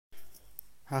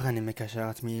הרי אני מקשר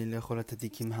עצמי לכל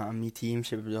הצדיקים האמיתיים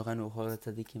שבדורנו וכל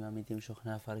הצדיקים האמיתיים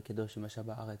שוכני עפר לקדוש שמשב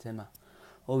בארץ המה.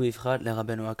 ובבחרת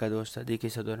לרבנו הקדוש צדיק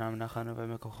יסוד עולם נחנו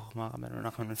ומקור חוכמה רבנו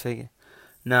נחמן מפגה.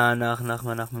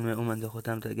 נחמן מאומן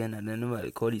זכותם תגן עלינו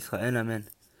ועל כל ישראל, amen.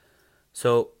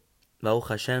 So, Baruch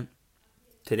Hashem,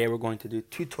 today we're going to do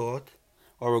two Torah,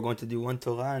 or we're going to do one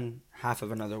Torah and half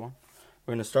of another one.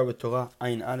 We're going to start with Torah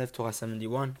Ayin Aleph, Torah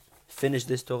 71, finish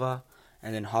this Torah,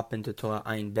 and then hop into Torah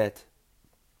Ayin Bet,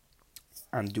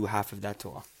 and do half of that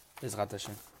Torah. Bezrat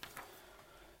Hashem.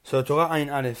 So Torah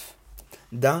Ayin Aleph.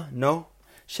 No,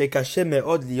 shekashe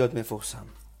me'od liyot mefursam.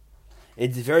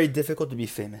 It's very difficult to be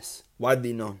famous,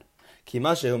 widely known. Ki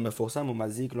ma shehu mefursam hu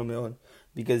mazik lo me'od.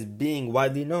 Because being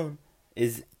widely known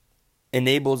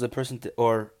enables a person to,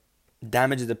 or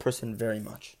damages a person very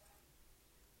much.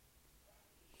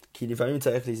 Ki lifamim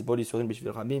tzarich lisbod yisurim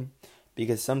b'shvil rabim.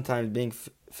 Because sometimes being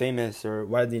famous or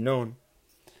widely known,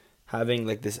 having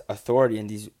like this authority and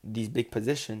these big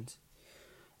positions,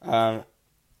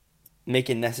 make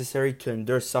it necessary to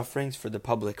endure sufferings for the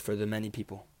public, for the many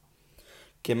people.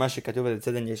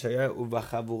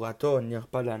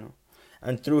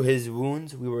 And through his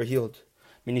wounds we were healed.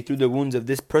 Meaning through the wounds of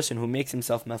this person who makes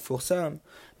himself mafursam,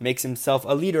 makes himself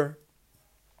a leader.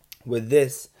 With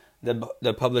this,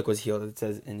 the public was healed, it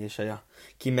says in Yeshaya.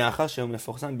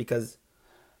 Because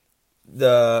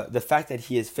the fact that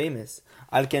he is famous,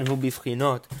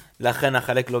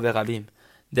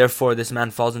 therefore this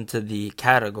man falls into the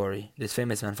category, this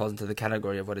famous man falls into the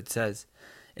category of what it says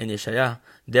in Yeshaya.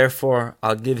 Therefore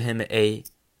I'll give him a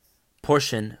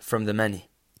portion from the many.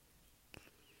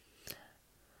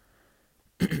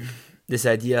 This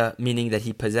idea meaning that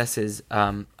he possesses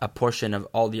a portion of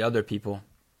all the other people,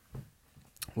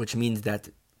 which means that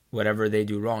whatever they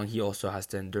do wrong, he also has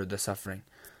to endure the suffering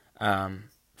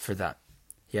for that.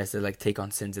 He has to take on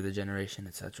sins of the generation,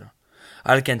 etc.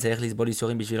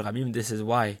 This is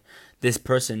why this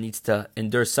person needs to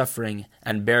endure suffering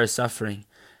and bear suffering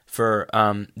for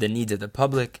the needs of the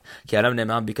public.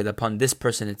 Because upon this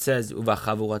person it says, it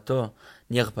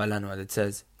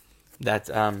says that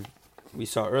we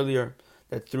saw earlier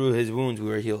that through his wounds we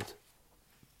were healed.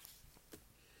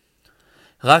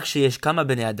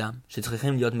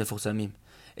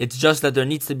 It's just that there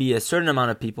needs to be a certain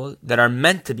amount of people that are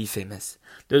meant to be famous.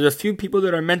 There's a few people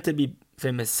that are meant to be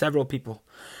famous, several people.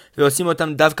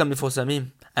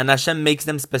 And Hashem makes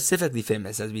them specifically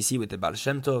famous, as we see with the Baal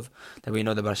Shem Tov, that we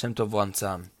know the Baal Shem Tov once,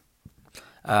 I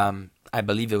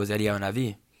believe it was Eliyahu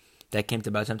Navi, that came to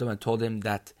Baal Shem Tov and told him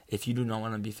that if you do not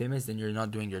want to be famous, then you're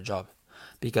not doing your job.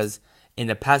 Because in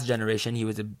the past generation, he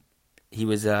was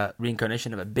a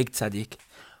reincarnation of a big tzadik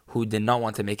who did not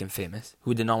want to make him famous,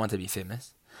 who did not want to be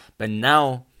famous. But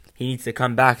now he needs to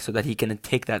come back so that he can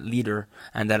take that leader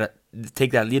and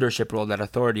take that leadership role, that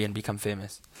authority, and become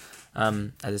famous.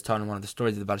 As is taught in one of the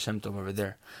stories of the Baal Shem Tov over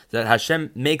there, that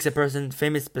Hashem makes a person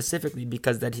famous specifically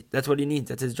because that's what he needs,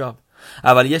 that's his job.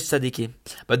 But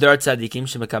there are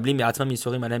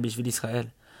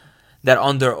tzadikim that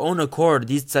on their own accord,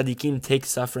 these tzadikim take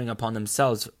suffering upon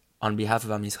themselves on behalf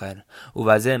of Am Yisrael.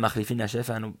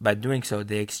 And by doing so,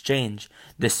 they exchange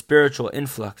the spiritual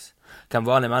influx. As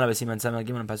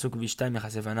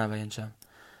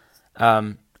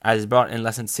brought in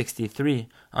lesson 63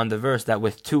 on the verse that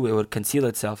with two it would conceal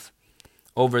itself.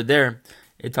 Over there,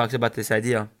 it talks about this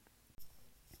idea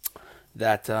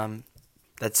that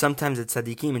sometimes the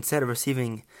tzaddikim, instead of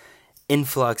receiving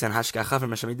influx and hashgacha from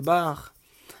Hashem Yitbarach,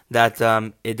 that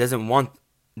it doesn't want,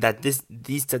 that these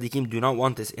tzaddikim do not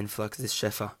want this influx, this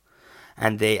shefa,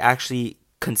 and they actually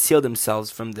conceal themselves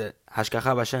from the hashgacha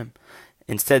of Hashem.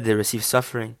 Instead, they receive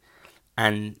suffering,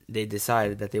 and they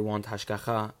decide that they want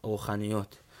hashgacha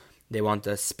ruchaniyot. They want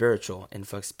a spiritual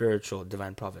influx, spiritual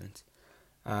divine providence.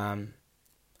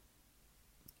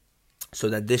 So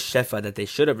that this shefa that they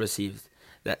should have received,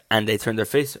 and they turn their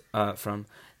face from,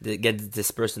 they get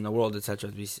dispersed in the world,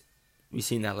 etc. We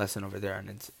see in that lesson over there,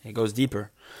 and it goes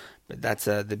deeper. But that's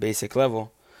the basic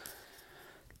level.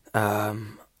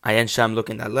 Ayan Sham, look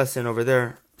in that lesson over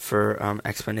there for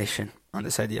explanation on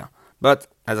this idea. But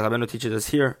as Rabeinu teaches us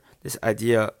here, this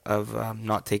idea of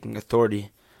not taking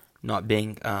authority, not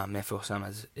being mefursam,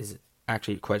 is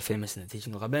actually quite famous in the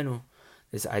teaching of Rabeinu.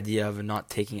 This idea of not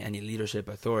taking any leadership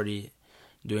authority,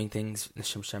 doing things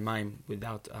l'shem shamayim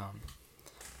without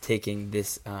taking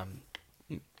this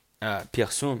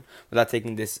pirsum, without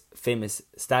taking this famous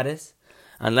status,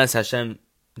 unless Hashem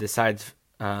decides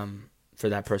for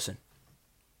that person.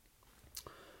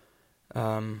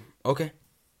 Okay,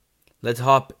 let's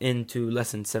hop into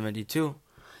lesson 72.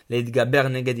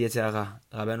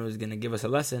 Rabeinu is going to give us a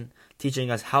lesson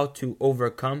teaching us how to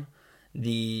overcome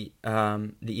the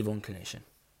evil inclination.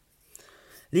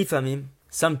 Lifamim,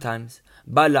 sometimes,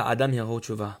 bala adam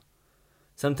tshuva.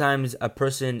 Sometimes a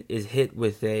person is hit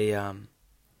with a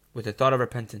thought of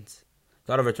repentance,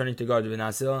 thought of returning to God. And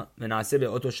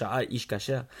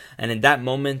in that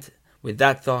moment, with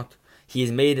that thought, he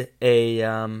is made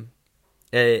an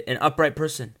upright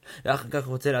person.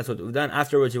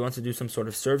 Afterwards, he wants to do some sort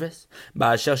of service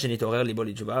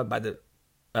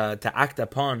to act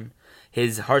upon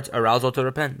his heart's arousal to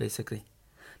repent, basically.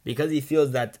 Because he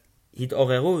feels that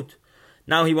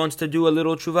now he wants to do a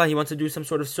little tshuva, he wants to do some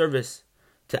sort of service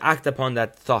to act upon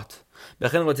that thought.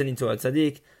 Following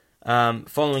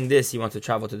this, he wants to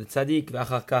travel to the tzadik.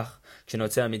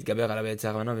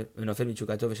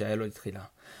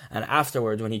 And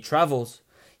afterwards, when he travels,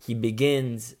 he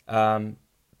begins, or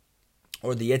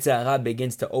the Yetzer Hara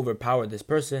begins to overpower this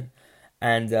person,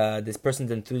 and this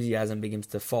person's enthusiasm begins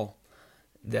to fall.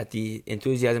 That the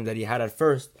enthusiasm that he had at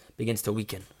first begins to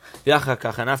weaken. And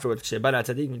afterwards,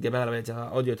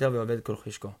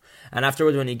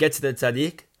 when he gets to the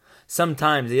tzadik,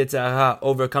 sometimes the Yetzer Hara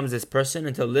overcomes this person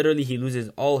until literally he loses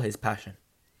all his passion.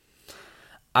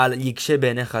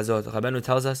 Rabeinu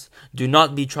tells us, do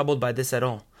not be troubled by this at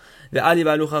all.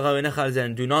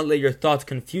 And do not let your thoughts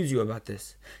confuse you about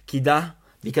this.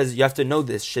 Because you have to know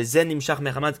this. Rabeinu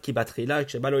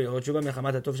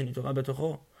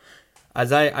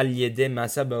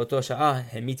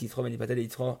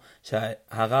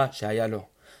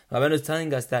is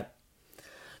telling us that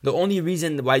the only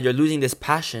reason why you're losing this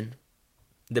passion,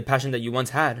 the passion that you once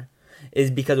had, is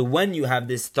because when you have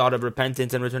this thought of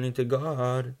repentance and returning to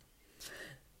God,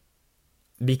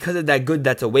 because of that good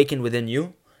that's awakened within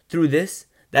you, through this,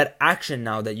 that action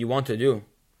now that you want to do,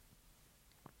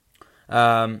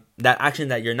 that action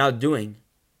that you're now doing,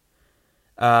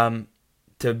 to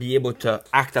be able to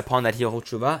act upon that Hirut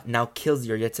Tshuva, now kills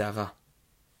your Yetzer Hara.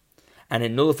 And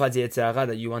it nullifies the Yetzer Hara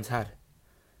that you once had.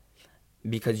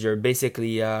 Because you're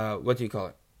basically, what do you call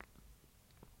it?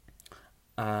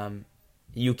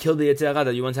 You killed the Yetzer Hara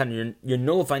that you once had, and you're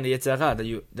nullifying the Yetzer Hara that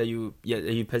you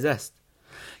possessed.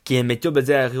 Because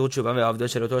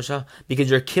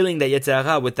you're killing the Yetzer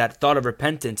Hara with that thought of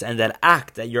repentance and that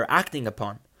act that you're acting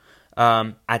upon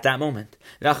at that moment.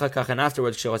 And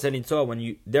afterwards, when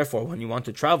you want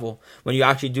to travel, when you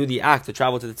actually do the act to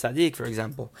travel to the tzadik, for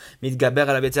example, a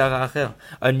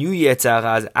new Yetzer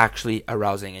Hara is actually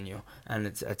arousing in you and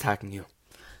it's attacking you.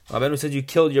 Rabeinu says you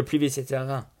killed your previous Yetzer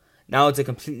Hara. Now it's a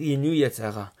completely new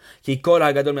Yetzer Hara.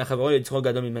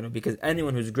 Because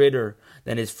anyone who's greater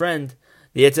than his friend,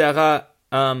 the Yetzer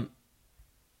Hara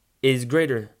is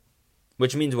greater.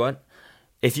 Which means what?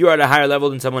 If you are at a higher level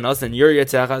than someone else, then your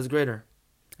Yetzer Hara is greater.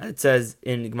 And it says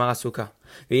in Gemara Sukkah,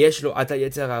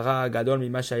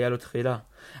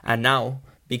 and now,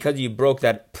 because you broke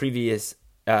that previous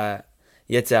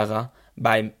Yetzer Hara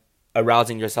by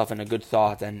arousing yourself in a good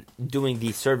thought and doing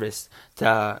the service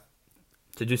to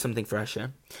do something for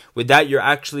Hashem, with that you're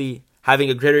actually having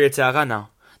a greater Yetzer Hara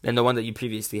now than the one that you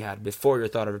previously had before your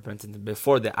thought of repentance,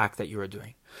 before the act that you were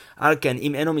doing.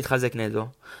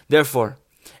 Therefore,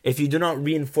 if you do not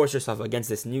reinforce yourself against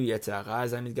this new Yetzer Hara,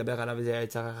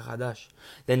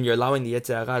 then you're allowing the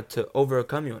Yetzer Hara to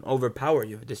overcome you and overpower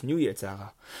you, this new Yetzer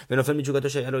Hara.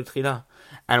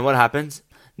 And what happens?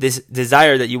 This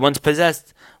desire that you once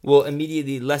possessed will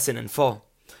immediately lessen and fall.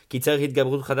 Because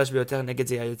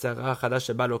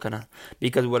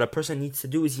what a person needs to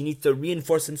do is he needs to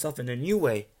reinforce himself in a new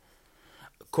way,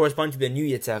 corresponding to the new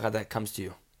Yetzer Hara that comes to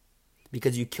you.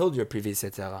 Because you killed your previous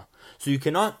Yetzer Hara. So you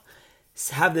cannot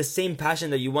have the same passion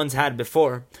that you once had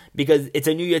before, because it's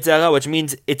a new Yetzer Hara, which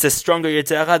means it's a stronger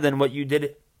Yetzer Hara than what you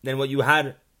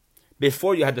had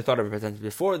before you had the thought of repentance,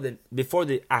 before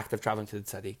the act of traveling to the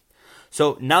tzadik.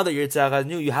 So now that your Yetzer Hara is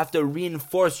new, you have to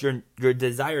reinforce your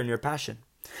desire and your passion.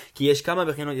 For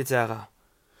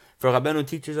Rabeinu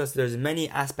teaches us there's many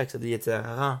aspects of the Yetzer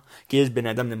Hara.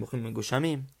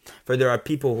 For there are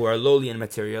people who are lowly and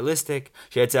materialistic,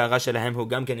 that their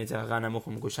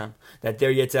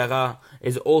Yetzer Hara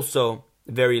is also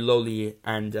very lowly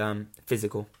and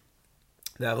physical.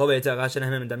 And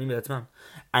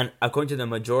according to the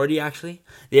majority, actually,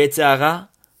 the Yetzer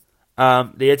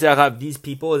Hara of these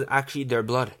people is actually their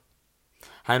blood.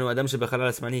 And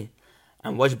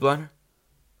which blood?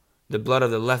 The blood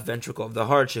of the left ventricle of the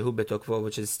heart,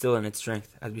 which is still in its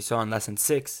strength. As we saw in lesson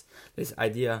 6, this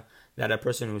idea that a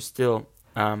person who still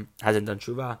hasn't done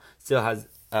tshuva, still has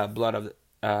blood of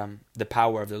the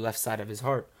power of the left side of his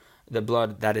heart, the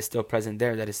blood that is still present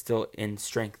there, that is still in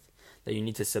strength, that you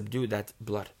need to subdue that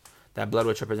blood. that blood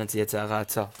which represents Yetzer Hara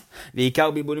itself. And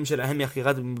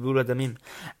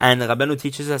Rabeinu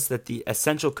teaches us that the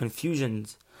essential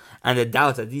confusions and the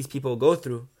doubts that these people go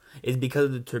through is because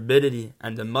of the turbidity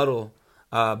and the muddle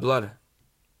blood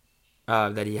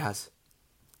that he has.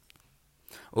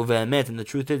 And the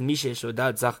truth is,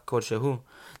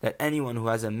 that anyone who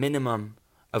has a minimum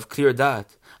of clear da'at,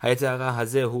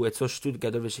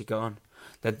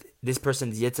 that this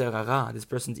person's Yetzer Hara, this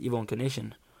person's evil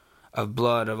inclination of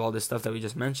blood, of all this stuff that we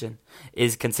just mentioned,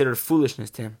 is considered foolishness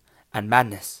to him and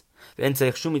madness. And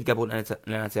you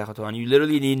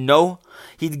literally need no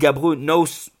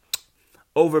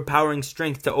overpowering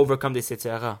strength to overcome this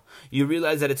Yetzer Hara. You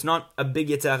realize that it's not a big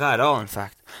Yetzer Hara at all, in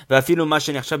fact. And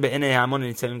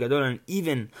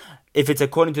even if it's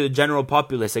according to the general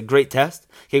populace, a great test,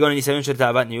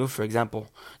 for example,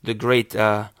 the great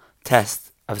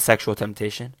test of sexual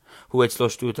temptation,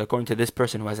 according to this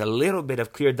person who has a little bit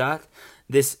of clear da'at,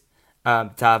 this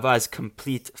ta'ava is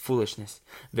complete foolishness.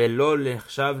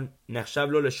 And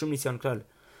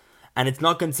it's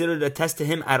not considered a test to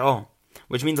him at all.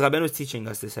 Which means Rabeinu is teaching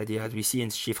us this idea, as we see in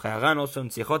Shifchei Haran, also in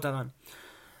Tzichot Haran.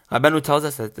 Rabeinu tells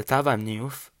us that the ta'ava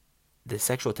niyuf, the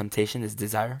sexual temptation, this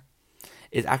desire,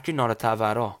 is actually not a ta'ava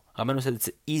at all. Rabeinu said it's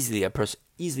easily a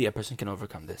person can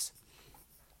overcome this.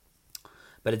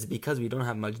 But it's because we don't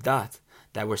have much da'at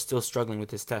that we're still struggling with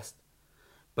this test.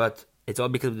 But it's all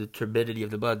because of the turbidity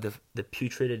of the blood, the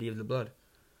putridity of the blood.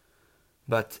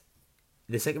 But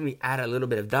the second we add a little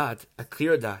bit of da'at, a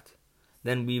clear da'at,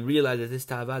 then we realize that this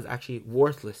ta'ava is actually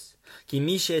worthless. Because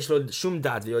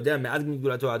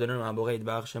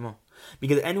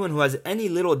anyone who has any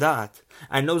little da'at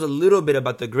and knows a little bit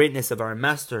about the greatness of our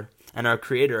Master and our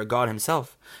Creator, God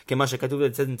Himself, and it's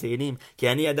in Tehillim,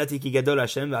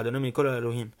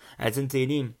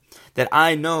 that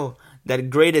I know that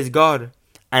great is God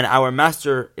and our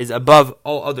Master is above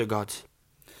all other gods.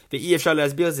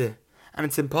 And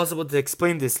it's impossible to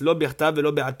explain this, not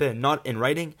in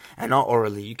writing and not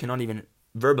orally. You cannot even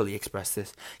verbally express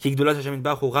this. As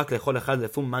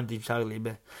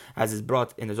is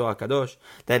brought in the Zohar HaKadosh,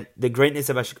 that the greatness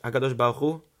of HaKadosh Baruch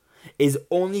Hu is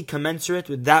only commensurate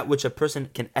with that which a person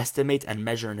can estimate and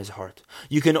measure in his heart.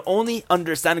 You can only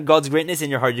understand God's greatness in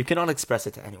your heart. You cannot express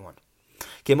it to anyone.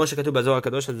 As it's brought in the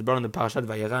Parashat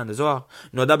Vayera in the Zohar,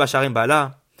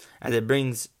 as it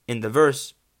brings in the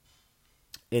verse,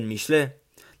 in Mishle,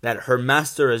 that her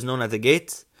master is known at the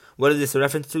gate. What is this a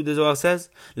reference to? The Zohar says,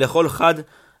 Lechol chad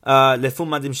lefum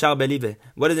dimshar belibe.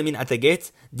 What does it mean at the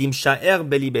gate? Dimshaer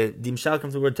belibe. Dimshar comes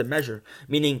from the word to measure,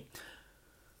 meaning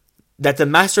that the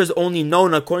master is only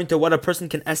known according to what a person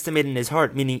can estimate in his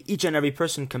heart, meaning each and every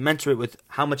person commensurate with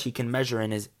how much he can measure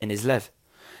in his lev.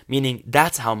 Meaning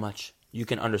that's how much you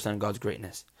can understand God's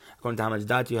greatness. According to how much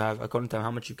da'at you have, according to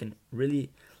how much you can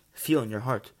really feel in your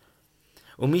heart.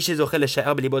 And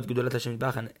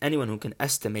anyone who can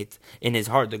estimate in his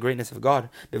heart the greatness of God,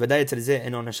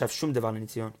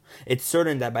 it's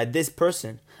certain that by this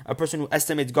person, a person who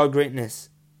estimates God's greatness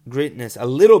a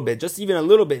little bit, just even a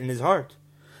little bit in his heart,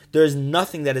 there is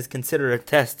nothing that is considered a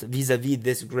test vis-a-vis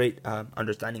this great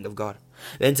understanding of God.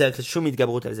 And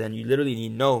you literally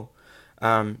need no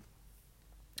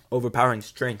overpowering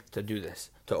strength to do this,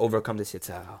 to overcome this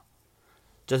Yetzer Hara,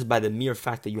 just by the mere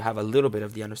fact that you have a little bit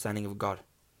of the understanding of God.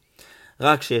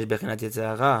 However,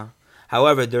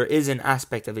 there is an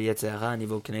aspect of a Yetzer Hara, an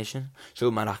evil inclination,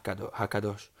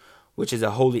 which is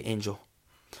a holy angel.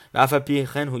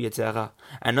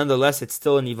 And nonetheless, it's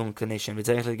still an evil inclination.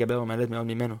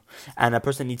 And a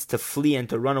person needs to flee and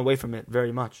to run away from it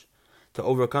very much, to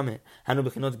overcome it. What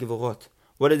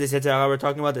is this Yetzer Hara we're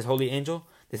talking about, this holy angel?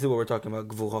 This is what we're talking about,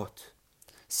 gvurot.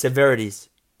 Severities,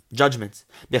 judgments.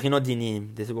 This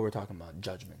is what we're talking about,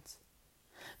 judgments.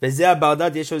 And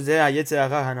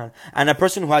a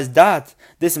person who has da'at,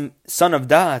 this son of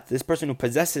da'at, this person who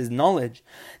possesses knowledge,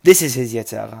 this is his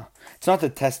Yetzer Hara. It's not the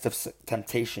test of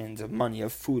temptations, of money,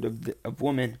 of food, of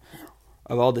women,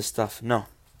 of all this stuff. No.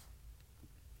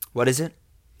 What is it?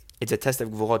 It's a test of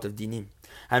gvurot, of dinim.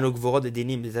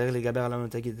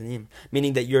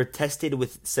 Meaning that you're tested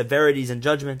with severities and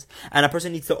judgments, and a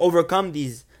person needs to overcome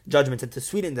these judgments and to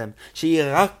sweeten them, so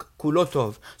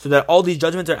that all these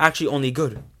judgments are actually only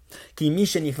good.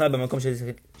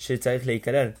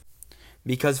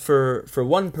 Because for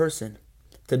one person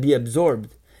to be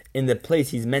absorbed in the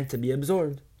place he's meant to be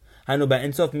absorbed,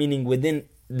 meaning within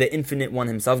the infinite one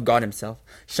himself, God himself,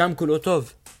 sham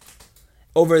kulotov,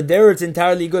 over there it's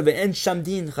entirely good.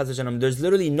 There's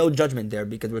literally no judgment there,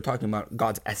 because we're talking about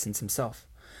God's essence himself.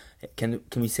 Can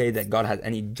we say that God has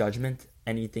any judgment,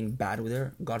 anything bad with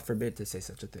there? God forbid to say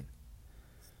such a thing.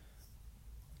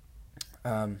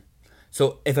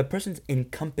 So if a person's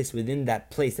encompassed within that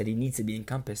place that he needs to be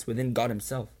encompassed, within God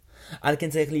himself,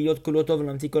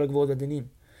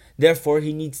 therefore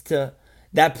he needs to,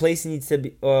 that place needs to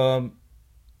be,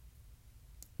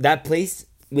 that place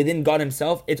within God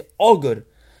himself, it's all good.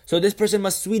 So this person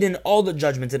must sweeten all the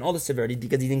judgments and all the severity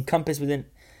because he's encompassed within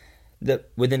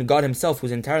God himself,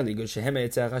 who's entirely good.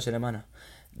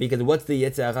 Because what's the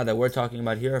Yetzer Hara that we're talking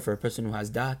about here for a person who has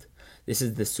dat? This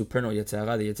is the supernal Yetzer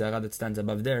Hara, the Yetzer Hara that stands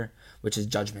above there, which is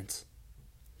judgment.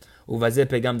 And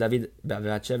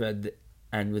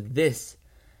with this,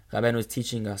 Rabeinu is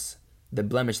teaching us the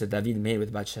blemish that David made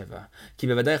with Bathsheba.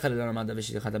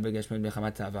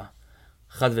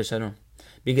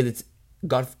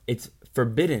 Because it's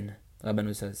forbidden,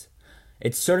 Rabeinu says.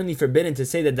 It's certainly forbidden to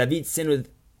say that David sinned with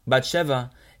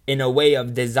Bathsheba in a way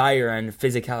of desire and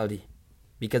physicality.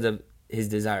 Because of his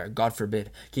desire. God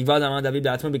forbid. Because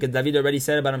David already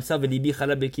said about himself, that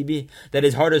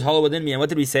his heart is hollow within me. And what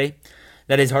did we say?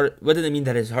 That his heart, what does it mean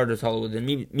that his heart is hollow within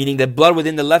me? Meaning the blood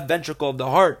within the left ventricle of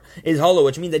the heart is hollow,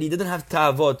 which means that he doesn't have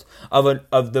ta'avot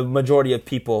of the majority of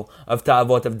people, of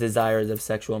ta'avot of desires of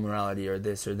sexual morality or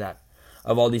this or that,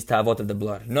 of all these ta'avot of the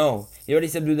blood. No, he already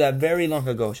said do that very long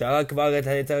ago. That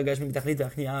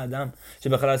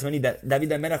David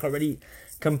HaMelech already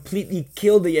completely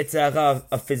killed the Yetzer Hara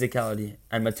of physicality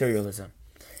and materialism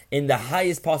in the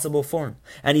highest possible form,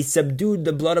 and he subdued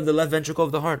the blood of the left ventricle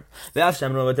of the heart.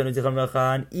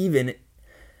 And even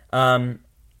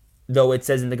though it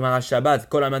says in the Gemara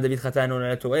Shabbat,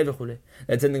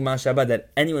 that in the Gemara Shabbat that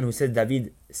anyone who says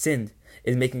David sinned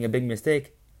is making a big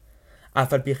mistake.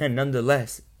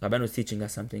 Nonetheless, Rabeinu is teaching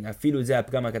us something.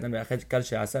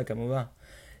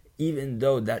 Even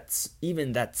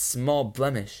that small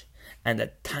blemish and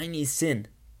that tiny sin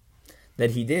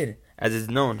that he did, as is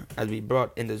known, as we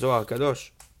brought in the Zohar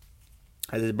Kadosh,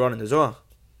 as is brought in the Zohar,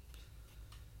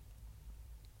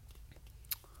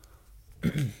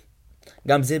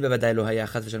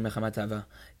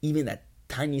 even that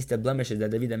tiniest blemishes that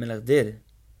David HaMelech did,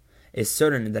 is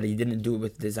certain that he didn't do it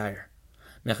with desire.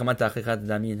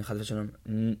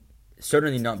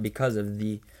 Certainly not because of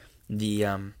the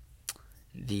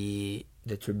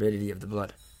turbidity of the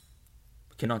blood.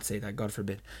 We cannot say that, God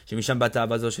forbid.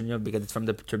 Because it's from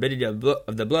the turbidity of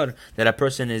the blood that a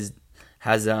person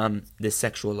has this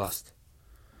sexual lust.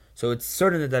 So it's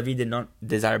certain that David did not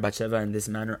desire Bathsheba in this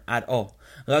manner at all.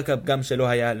 It's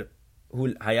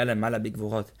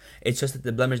just that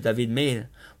the blemish David made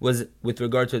was with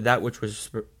regard to that which was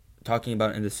talking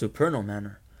about in the supernal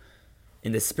manner,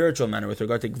 in the spiritual manner, with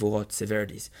regard to gvurot,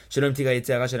 severities.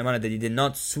 That he did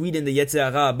not sweeten the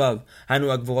Yetzer Hara above,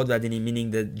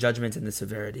 meaning the judgments and the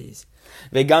severities.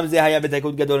 And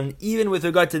even with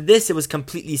regard to this, it was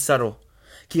completely subtle.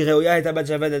 Because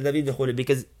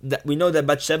we know that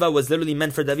Bathsheba was literally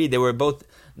meant for David. They were both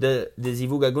the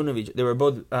Zivug Agunovich. They were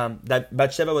both,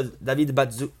 Bathsheba was David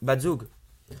Batzug.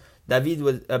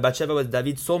 Bathsheba was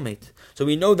David's soulmate. So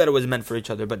we know that it was meant for each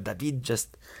other, but David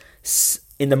just,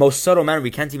 in the most subtle manner,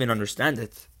 we can't even understand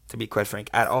it, to be quite frank,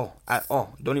 at all.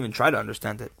 Don't even try to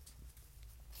understand it.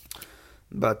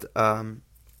 But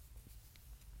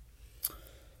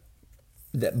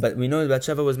we know that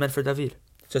Bathsheba was meant for David.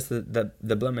 Just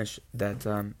the blemish that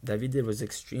David did was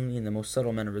extremely in the most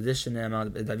subtle manner.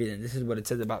 David, and this is what it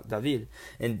says about David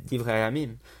in Divrei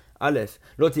Hayamim. Aleph,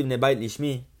 lo tivne bayit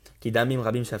lishmi ki damim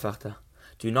rabim shafarta.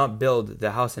 Do not build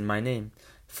the house in my name,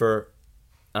 for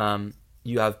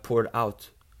you have poured out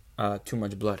too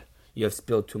much blood. You have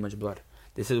spilled too much blood.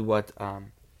 This is what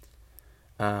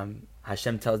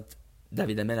Hashem tells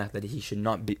David HaMelech, that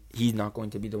he's not going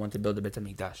to be the one to build the Beit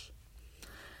HaMikdash.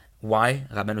 Why?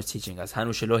 Rabeinu is teaching us.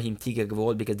 Because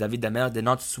David HaMelech did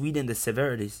not sweeten the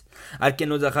severities.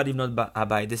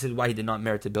 This is why he did not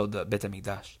merit to build the Beit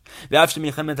HaMikdash.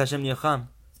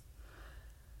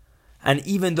 And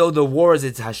even though the wars,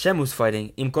 it's Hashem who's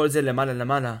fighting,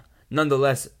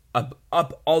 nonetheless,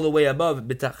 up all the way above, in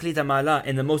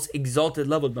the most exalted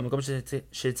level, in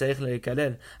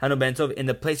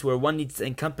the place where one needs to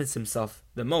encompass himself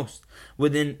the most,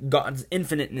 within God's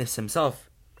infiniteness himself,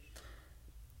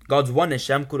 God's oneness,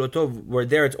 where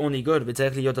there it's only good.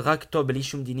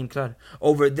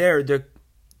 Over there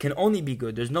can only be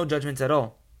good. There's no judgments at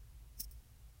all.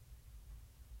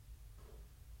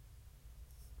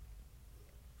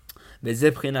 And this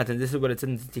is what it says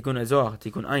in Tikkun Zohar,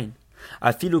 Tikkun Ayin.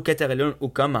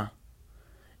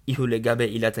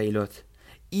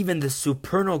 Even the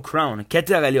supernal crown,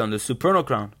 Keter Elyon, the supernal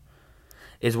crown,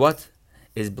 is what?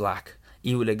 Is black.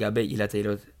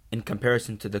 In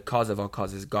comparison to the cause of all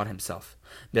causes, God Himself.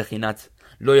 As it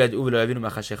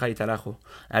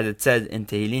says in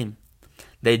Tehillim,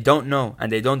 They don't know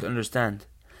and they don't understand.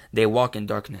 They walk in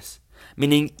darkness.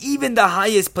 Meaning even the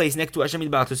highest place next to Hashem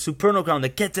Yitbarach, the supernal crown, the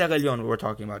Ketzer Elyon, what we're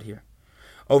talking about here.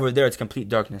 Over there it's complete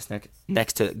darkness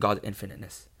next to God's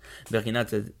infiniteness.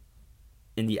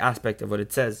 In the aspect of what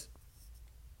it says.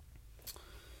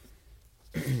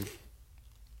 In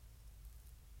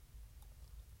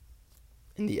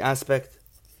the aspect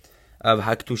of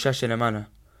Haktusha Shelemana,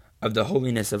 of the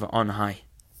holiness of on high.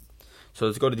 So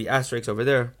let's go to the asterisks over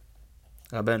there.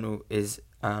 Rabeinu is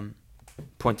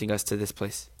pointing us to this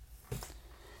place.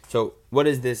 So what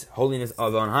is this holiness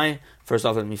of on high? First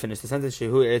off, let me finish the sentence.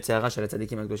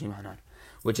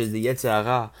 Which is the Yetzer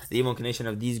Hara, the evil inclination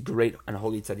of these great and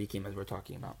holy tzadikim, as we're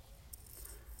talking about.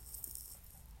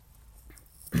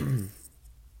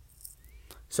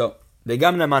 So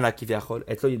Rabeinu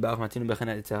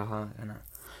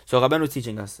is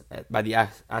teaching us by the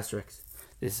asterisk,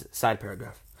 this side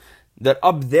paragraph, that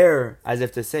up there, as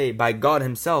if to say, by God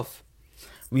Himself,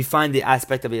 we find the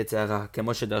aspect of Yetzer Hara,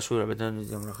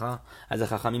 as the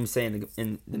Chachamim say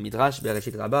in the Midrash,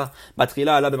 Bereshit Rabbah,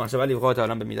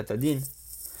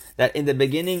 that in the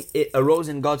beginning it arose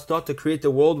in God's thought to create the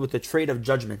world with the trait of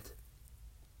judgment.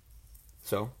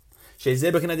 So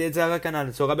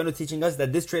Rabeinu is teaching us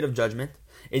that this trait of judgment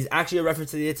is actually a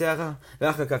reference to the Yetzer Hara.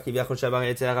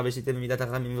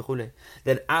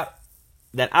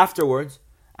 That afterwards,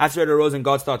 after it arose in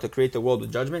God's thought to create the world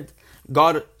with judgment,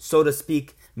 God, so to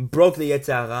speak, broke the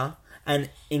Yetzer Hara and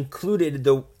included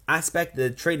the aspect, the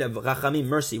trait of Rachamim,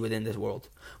 mercy, within this world.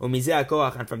 And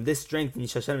from this strength, from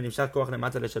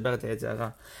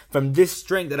this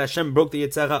strength that Hashem broke the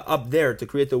Yetzer Hara up there to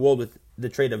create the world with the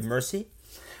trait of mercy,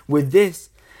 with this,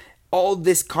 all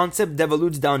this concept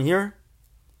devolves down here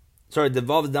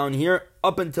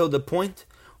up until the point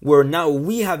where now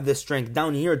we have the strength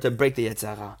down here to break the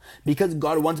Yetzer Hara. Because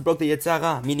God once broke the Yetzer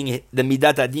Hara, meaning the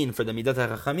Midat Adin for the Midat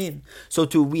HaRachamim, so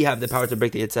too we have the power to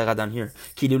break the Yetzer Hara down here.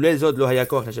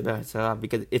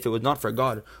 Because if it was not for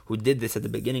God who did this at the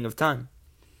beginning of time,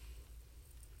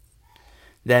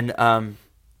 then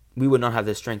we would not have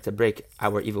the strength to break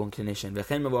our evil inclination.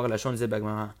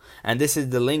 And this is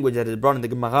the language that is brought in the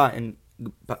Gemara in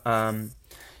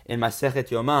Masechet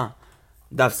Yoma,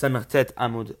 Daf Samech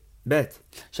Amud Bet,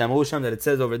 that it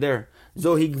says over there,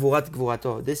 Zohi Gvurat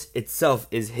Gvurato. This itself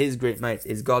is His great might,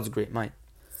 is God's great might.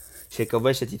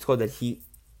 That He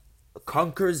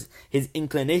conquers His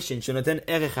inclination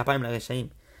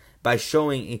by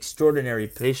showing extraordinary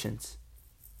patience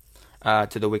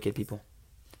to the wicked people.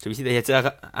 So we see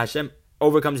that Hashem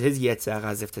overcomes His Yetzer Hara,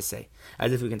 as if to say,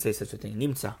 as if we can say such a thing.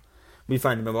 Nimtza. We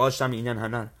find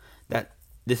that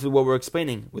this is what we're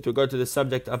explaining with regard to the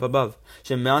subject up above.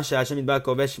 That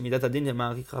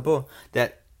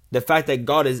the fact that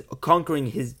God is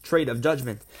conquering His trait of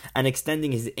judgment and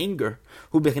extending His anger,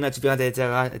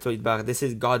 this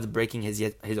is God's breaking His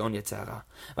own Yetzer Hara.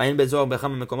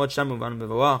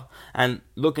 And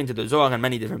look into the Zohar and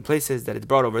many different places that it's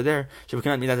brought over there, that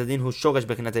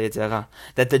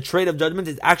the trait of judgment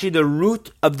is actually the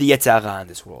root of the Yetzer Hara in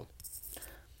this world.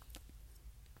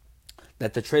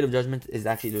 That the trait of judgment is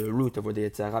actually the root of where the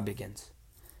Yetzer Hara begins.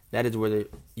 That is where the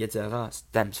Yetzer Hara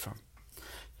stems from.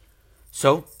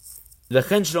 So,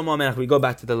 V'chen Shlomo HaMelech, we go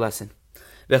back to the lesson.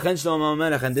 V'chen Shlomo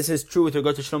HaMelech, and this is true with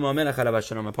regard to Shlomo HaMelech, alav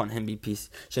shalom, upon him be peace.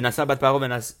 Shenasa bat paro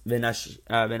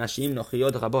v'nashim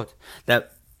nochiyot rabot.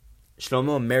 That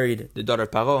Shlomo married the daughter of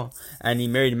Paro, and he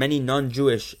married many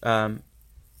non-Jewish women.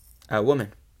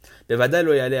 Bevadai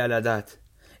lo yaleh al hadat.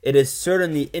 It is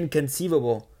certainly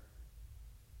inconceivable.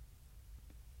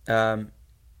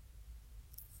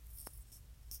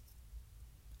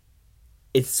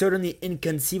 It's certainly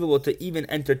inconceivable to even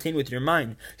entertain with your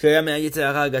mind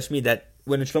that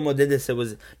when Shlomo did this, it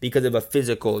was because of a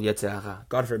physical Yetzer Hara.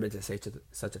 God forbid to say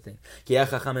such a thing.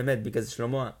 Because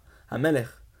Shlomo HaMelech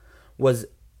was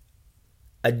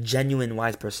a genuine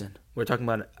wise person. We're talking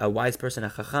about a wise person, a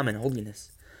chacham in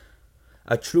holiness.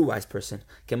 A true wise person.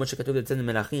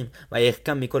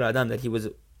 That he was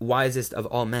wisest of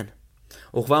all men.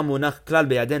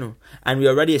 And we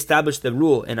already established the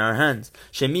rule in our hands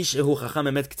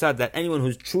that anyone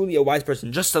who's truly a wise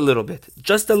person, just a little, this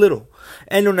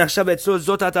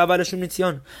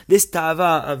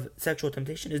ta'ava of sexual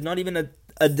temptation is not even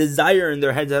a desire in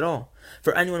their heads at all.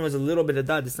 For anyone who has a little bit of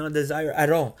that, it's not a desire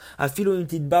at all.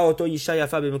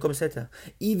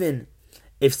 Even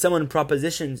if someone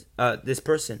propositions this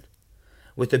person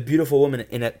with a beautiful woman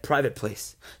in a private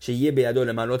place,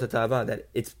 that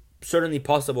it's certainly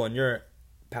possible in your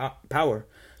power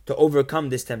to overcome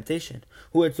this temptation.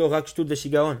 For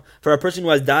a person who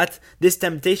has that, this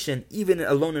temptation, even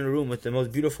alone in a room with the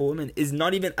most beautiful woman, is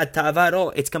not even a ta'ava at all.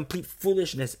 It's complete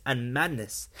foolishness and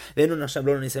madness.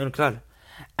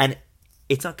 And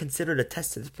it's not considered a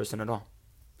test to this person at all.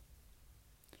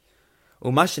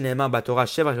 And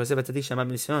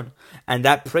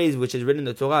that praise which is written in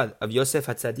the Torah of Yosef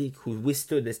HaTzadik, who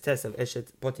withstood this test of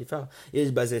Eshet Potiphar,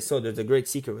 is so there's a great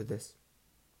secret with this.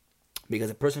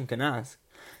 Because a person can ask,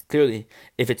 clearly,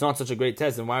 if it's not such a great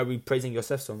test, then why are we praising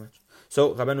Yosef so much?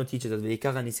 So Rabeinu teaches us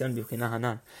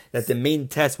that the main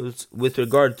test was with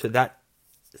regard to that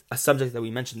a subject that we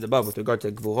mentioned above, with regard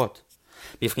to Gvurot.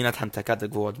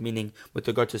 Meaning with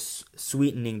regard to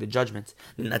sweetening the judgment,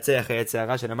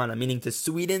 meaning to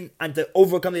sweeten and to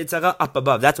overcome the Yetzer Hara up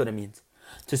above. That's what it means,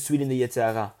 to sweeten the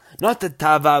Yetzer Hara, not the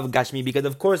ta'ava of Gashmi, because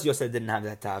of course Yosef didn't have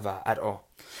that ta'ava at all.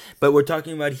 But we're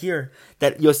talking about here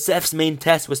that Yosef's main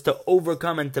test was to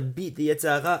overcome and to beat the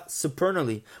Yetzer Hara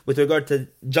supernally with regard to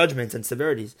judgments and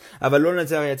severities. But it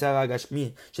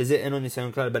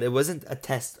wasn't a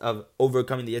test of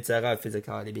overcoming the Yetzer Hara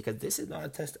physicality, because this is not a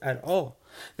test at all.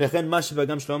 And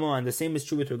the same is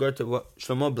true with regard to what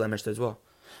Shlomo blemished as well.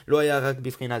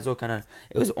 It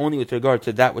was only with regard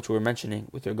to that which we were mentioning,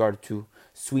 with regard to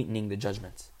sweetening the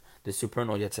judgments, the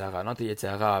supernal Yetzer Hara, not the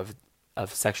Yetzer Hara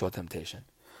of sexual temptation.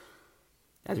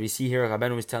 As we see here,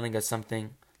 Rabeinu is telling us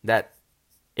something that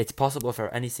it's possible for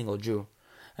any single Jew.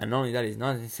 And not only that, he's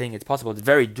not saying it's possible, it's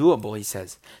very doable, he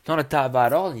says. It's not a ta'ava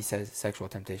at all, he says, sexual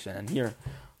temptation. And here,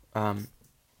 the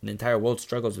entire world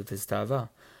struggles with this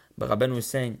ta'ava. But Rabeinu is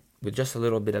saying, with just a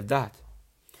little bit of that,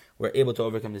 we're able to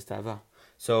overcome this ta'ava.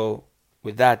 So,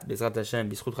 with that, B'ezrat Hashem,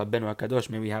 B'zchut Rabeinu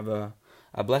HaKadosh, may we have a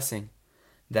blessing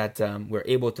that we're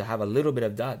able to have a little bit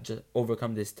of that, just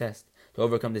overcome this test, to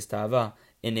overcome this ta'ava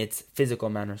in its physical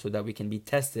manner, so that we can be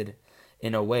tested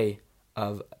in a way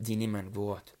of dinim and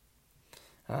gvurot.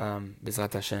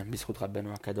 B'ezrat Hashem, B'zchut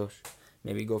Rabeinu HaKadosh.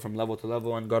 May we go from level to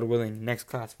level, and God willing, next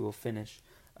class we will finish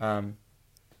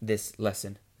this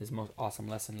lesson, this most awesome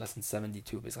lesson, lesson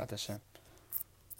 72, B'ezrat Hashem.